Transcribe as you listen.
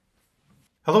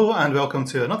Hello and welcome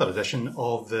to another edition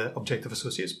of the Objective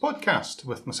Associates podcast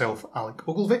with myself, Alec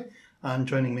Ogilvie, and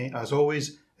joining me as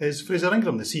always is Fraser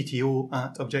Ingram, the CTO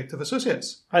at Objective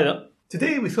Associates. Hi there.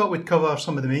 Today we thought we'd cover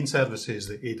some of the main services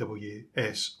that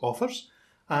AWS offers,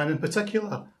 and in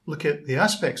particular look at the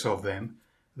aspects of them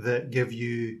that give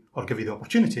you the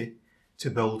opportunity to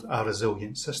build a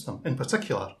resilient system, in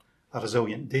particular a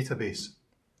resilient database.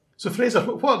 So Fraser,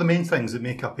 what are the main things that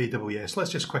make up AWS?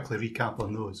 Let's just quickly recap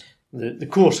on those. The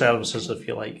core services, if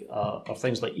you like, are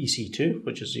things like EC2,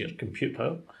 which is your compute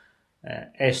power,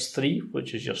 S3,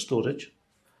 which is your storage,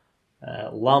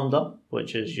 Lambda,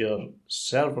 which is your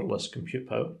serverless compute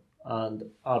power, and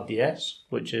RDS,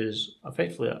 which is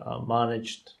effectively a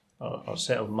managed or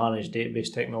set of managed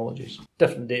database technologies.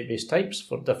 Different database types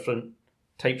for different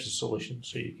types of solutions.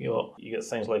 So you get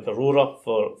things like Aurora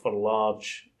for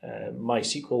large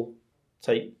MySQL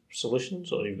type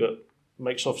solutions, or you've got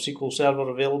Microsoft SQL Server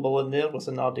available in there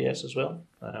within RDS as well,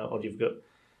 or you've got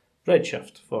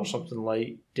Redshift for something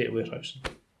like data warehousing.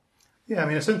 Yeah, I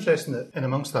mean, it's interesting that in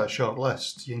amongst that short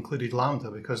list, you included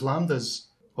Lambda, because Lambda's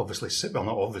obviously, well,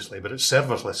 not obviously, but it's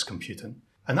serverless computing.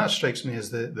 And that strikes me as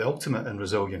the ultimate in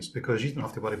resilience, because you don't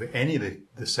have to worry about any of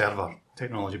the server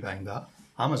technology behind that.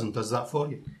 Amazon does that for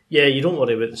you. Yeah, you don't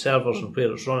worry about the servers and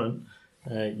where it's running.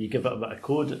 You give it a bit of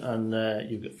code and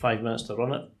you've got 5 minutes to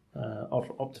run it. Or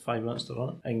up to 5 minutes to run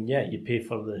it, and yeah, you pay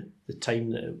for the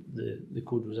time that the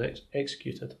code was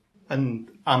executed. And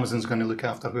Amazon's going to look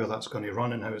after where that's going to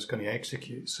run and how it's going to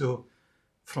execute. So,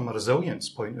 from a resilience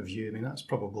point of view, I mean, that's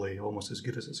probably almost as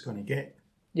good as it's going to get.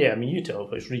 Yeah, I mean, you tell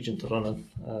it which region to run in,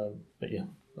 but yeah,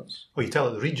 that's. Oh, you tell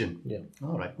it the region? Yeah.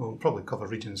 All right. Well, we'll probably cover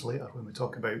regions later when we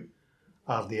talk about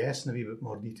RDS in a wee bit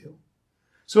more detail.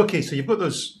 So, okay, so you've got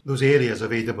those areas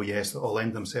of AWS that all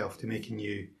lend themselves to making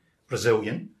you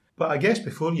resilient. But I guess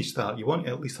before you start, you want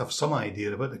to at least have some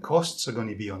idea of what the costs are going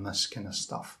to be on this kind of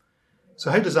stuff.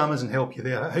 So how does Amazon help you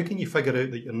there? How can you figure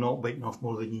out that you're not biting off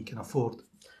more than you can afford?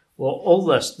 Well, all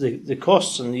this, the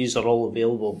costs on these are all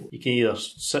available. You can either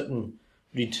sit and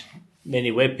read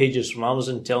many web pages from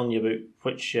Amazon telling you about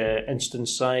which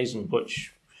instance size and what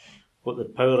the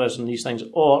power is and these things,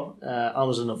 or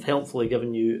Amazon have helpfully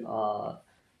given you a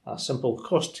simple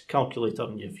cost calculator.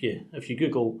 And if you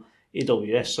Google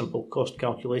AWS simple cost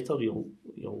calculator,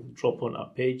 you'll drop onto a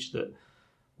page that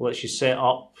lets you set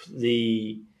up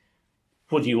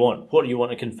what do you want to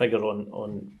configure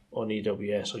on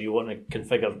AWS, or you want to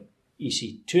configure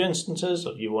EC2 instances,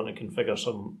 or you want to configure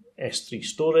some S3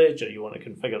 storage, or you want to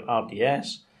configure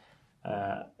RDS,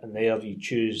 and there you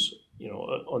choose,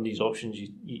 on these options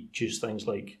you choose things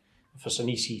like, if it's an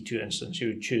EC2 instance, you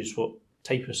would choose what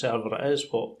type of server it is,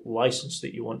 what license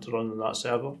that you want to run on that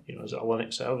server. Is it a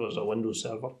Linux server, is it a Windows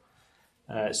server?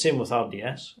 Same with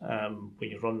RDS. When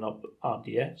you run up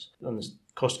RDS, on the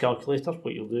cost calculator,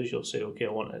 what you'll do is you'll say, okay,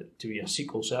 I want it to be a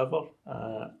SQL server,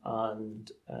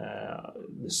 and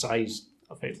the size,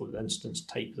 effectively the instance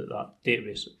type that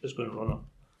database is going to run on.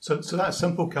 So that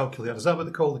simple calculator, is that what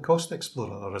they call the Cost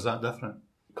Explorer, or is that different?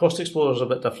 Cost Explorer is a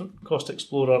bit different. Cost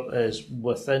Explorer is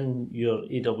within your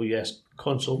AWS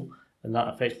console, and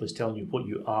that effectively is telling you what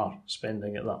you are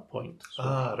spending at that point. So,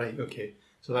 right, okay.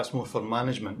 So that's more for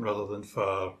management rather than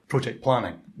for project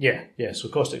planning. Yeah. So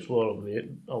Cost Explorer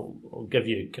will give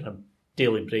you kind of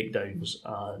daily breakdowns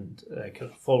and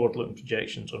kind of forward-looking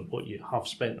projections on what you have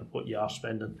spent and what you are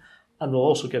spending, and will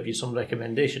also give you some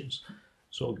recommendations.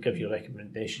 So it'll give you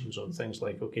recommendations on things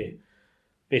like, okay,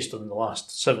 based on the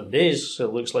last 7 days,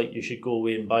 it looks like you should go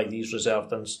away and buy these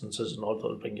reserved instances in order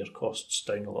to bring your costs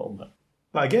down a little bit.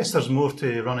 But I guess there's more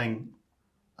to running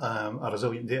a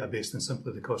resilient database than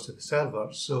simply the cost of the server.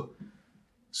 So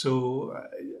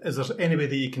is there any way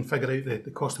that you can figure out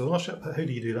the cost of ownership? How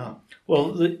do you do that?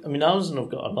 Well, Amazon have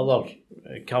got another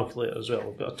calculator as well.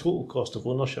 They've got a total cost of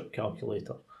ownership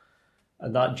calculator.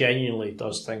 And that genuinely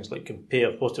does things like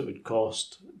compare what it would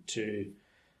cost to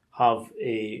have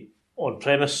a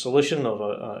on-premise solution or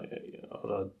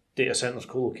a data center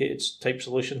co-located type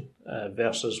solution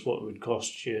versus what it would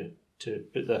cost you to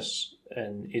put this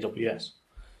in AWS.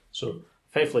 So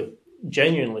effectively,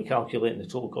 genuinely calculating the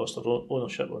total cost of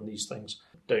ownership on these things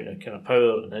down to kind of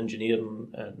power and engineering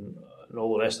and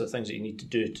all the rest of the things that you need to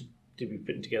do to be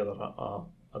putting together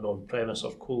an on-premise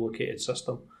or co-located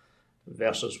system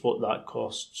versus what that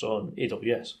costs on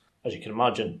AWS. As you can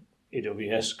imagine,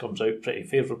 AWS comes out pretty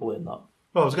favourably in that.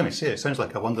 Well, I was going to say, it sounds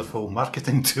like a wonderful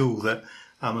marketing tool that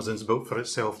Amazon's built for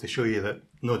itself to show you that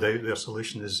no doubt their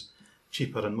solution is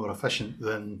cheaper and more efficient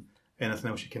than anything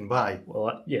else you can buy.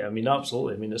 Well, yeah, I mean,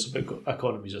 absolutely. I mean, it's about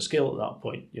economies of scale at that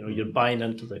point. You're buying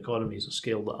into the economies of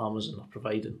scale that Amazon are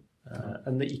providing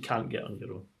and that you can't get on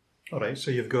your own. All right,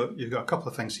 so you've got a couple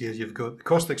of things here. You've got the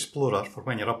Cost Explorer for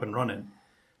when you're up and running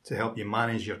to help you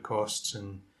manage your costs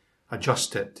and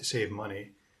adjust it to save money.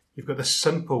 You've got this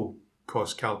simple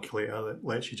cost calculator that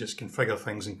lets you just configure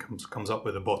things and comes up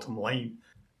with the bottom line.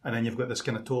 And then you've got this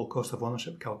kind of total cost of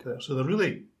ownership calculator. So they're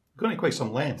really going to quite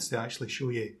some lengths to actually show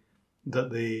you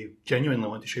that they genuinely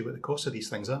want to show you what the cost of these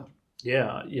things are.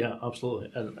 Yeah,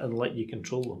 absolutely, and let you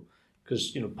control them,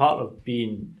 because part of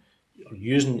being or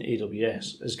using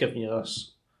AWS is giving you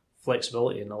this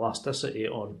flexibility and elasticity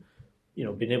on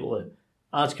being able to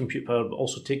add compute power but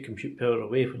also take compute power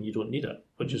away when you don't need it,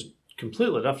 which is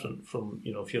completely different from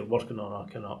if you're working on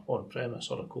a kind of on-premise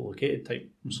or a co-located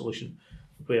type solution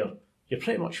where you're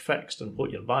pretty much fixed in what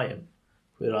you're buying,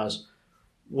 whereas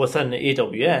within the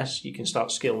AWS, you can start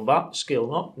scaling back,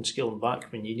 scaling up, and scaling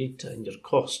back when you need to, and your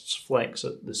costs flex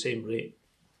at the same rate.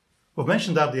 We've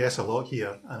mentioned RDS a lot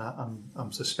here, and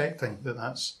I'm suspecting that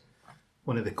that's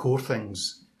one of the core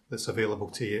things that's available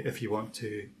to you if you want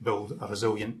to build a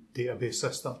resilient database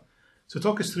system. So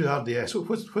talk us through RDS.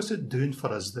 What's it doing for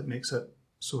us that makes it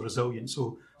so resilient,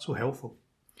 so helpful?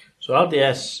 So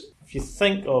RDS, if you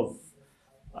think of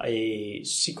a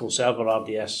SQL Server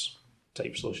RDS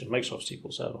type solution, Microsoft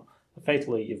SQL Server,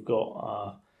 effectively you've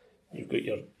got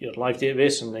your live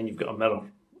database, and then you've got a mirror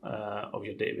of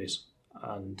your database,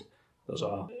 and there's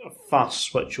a fast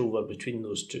switch over between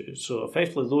those two. So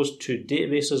effectively those two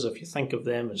databases, if you think of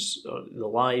them as the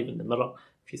live and the mirror,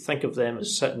 if you think of them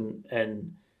as sitting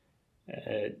in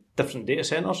different data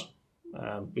centers,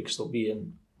 because they'll be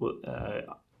in what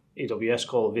AWS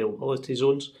call availability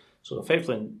zones. So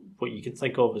effectively what you can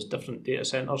think of as different data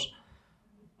centers.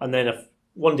 And then if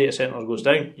one data center goes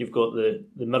down, you've got the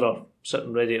mirror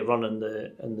sitting ready to run in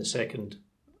the second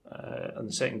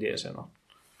data center.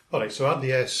 All right, so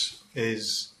RDS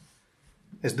is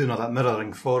doing all that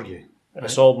mirroring for you. Right?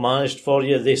 It's all managed for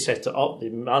you. They set it up, they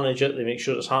manage it, they make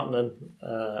sure it's happening,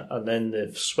 and then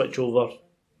the switch over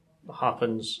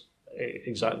happens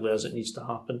exactly as it needs to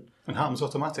happen. And happens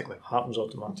automatically? Happens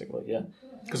automatically, yeah.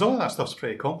 Because all of that stuff's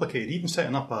pretty complicated. Even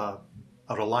setting up a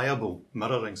reliable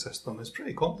mirroring system is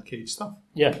pretty complicated stuff.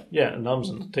 Yeah, and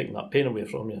Amazon's taking that pain away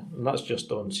from you. And that's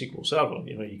just on SQL Server.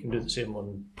 You can do the same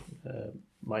on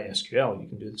MySQL. You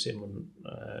can do the same on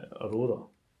Aurora.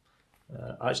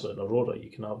 Actually, in Aurora, you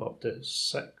can have up to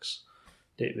 6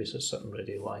 databases sitting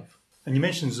ready live. And you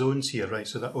mentioned zones here, right?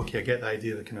 So that, okay, I get the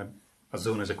idea that kind of a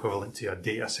zone is equivalent to a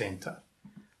data centre.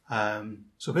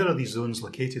 So where are these zones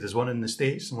located? Is one in the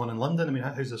States and one in London? I mean,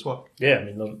 how does this work? Yeah, I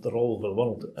mean, they're all over the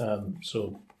world.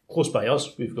 So close by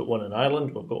us, we've got one in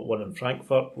Ireland, we've got one in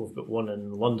Frankfurt, we've got one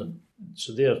in London.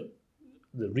 So they're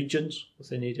the regions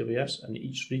within AWS, and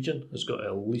each region has got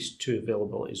at least 2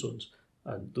 availability zones.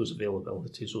 And those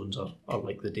availability zones are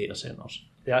like the data centres.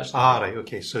 Right,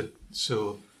 okay.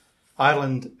 So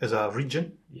Ireland is a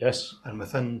region. Yes. And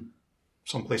within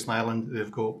some place in Ireland, they've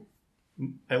got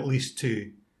at least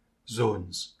 2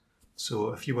 zones.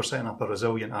 So if you were setting up a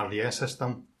resilient RDS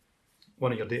system,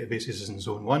 one of your databases is in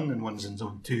zone 1 and one's in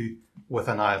zone 2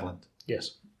 within Ireland.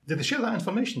 Yes. Did they share that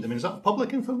information? I mean, is that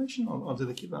public information or do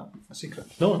they keep that a secret?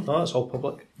 No, that's all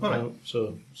public. All right.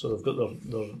 So they've got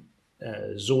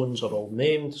their zones are all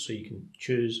named, so you can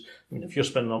choose. I mean, if you're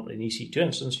spinning up an EC2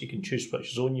 instance, you can choose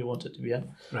which zone you want it to be in.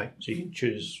 Right. So you can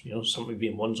choose, something to be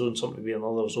in one zone, something to be in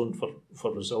another zone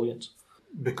for resilience.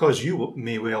 Because you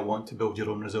may well want to build your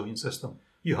own resilient system,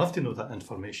 you have to know that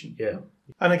information. Yeah.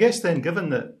 And I guess then, given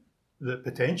that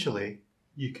potentially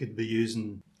you could be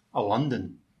using a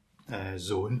London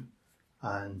zone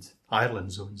and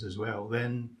Ireland zones as well,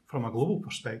 then from a global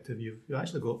perspective, you've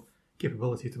actually got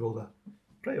capability to build a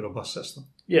pretty robust system.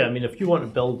 Yeah, I mean, if you want to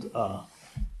build a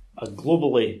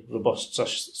globally robust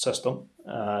system,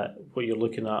 what you're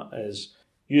looking at is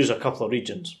use a couple of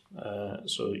regions.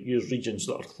 So use regions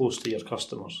that are close to your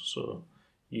customers. So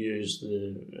use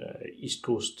the East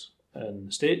Coast in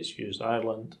the States, use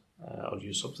Ireland, or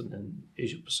use something in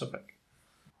Asia Pacific.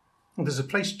 And does the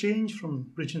price change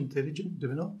from region to region? Do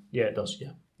we know? Yeah, it does.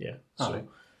 Yeah. So,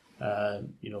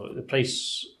 the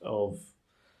price of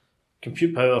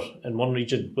compute power in one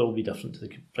region will be different to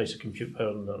the price of compute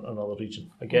power in another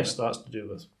region. I guess that's to do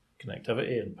with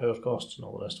connectivity and power costs and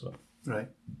all the rest of it. Right.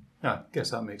 Yeah, I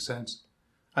guess that makes sense.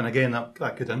 And again,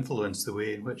 that could influence the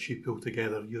way in which you pull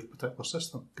together your particular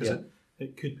system, because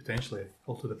it could potentially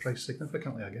alter the price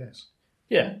significantly, I guess.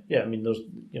 Yeah. I mean, there's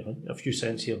a few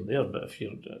cents here and there, but if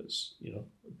you're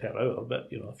per hour, but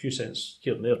a few cents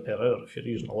here and there per hour if you're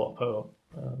using a lot of power.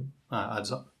 That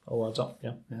adds up. All adds up.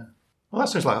 Yeah. Well, that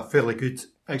sounds like a fairly good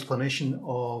explanation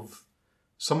of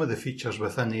some of the features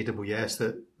within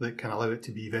AWS that can allow it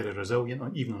to be very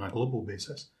resilient, even on a global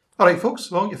basis. All right, folks.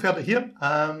 Well, you've heard it here.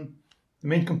 The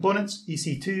main components,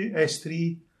 EC2,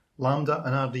 S3, Lambda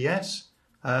and RDS.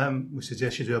 We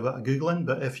suggest you do a bit of Googling,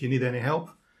 but if you need any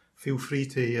help, feel free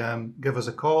to give us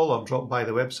a call or drop by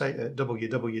the website at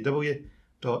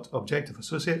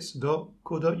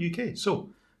www.objectiveassociates.co.uk. So,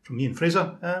 from me and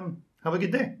Fraser, have a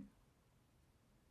good day.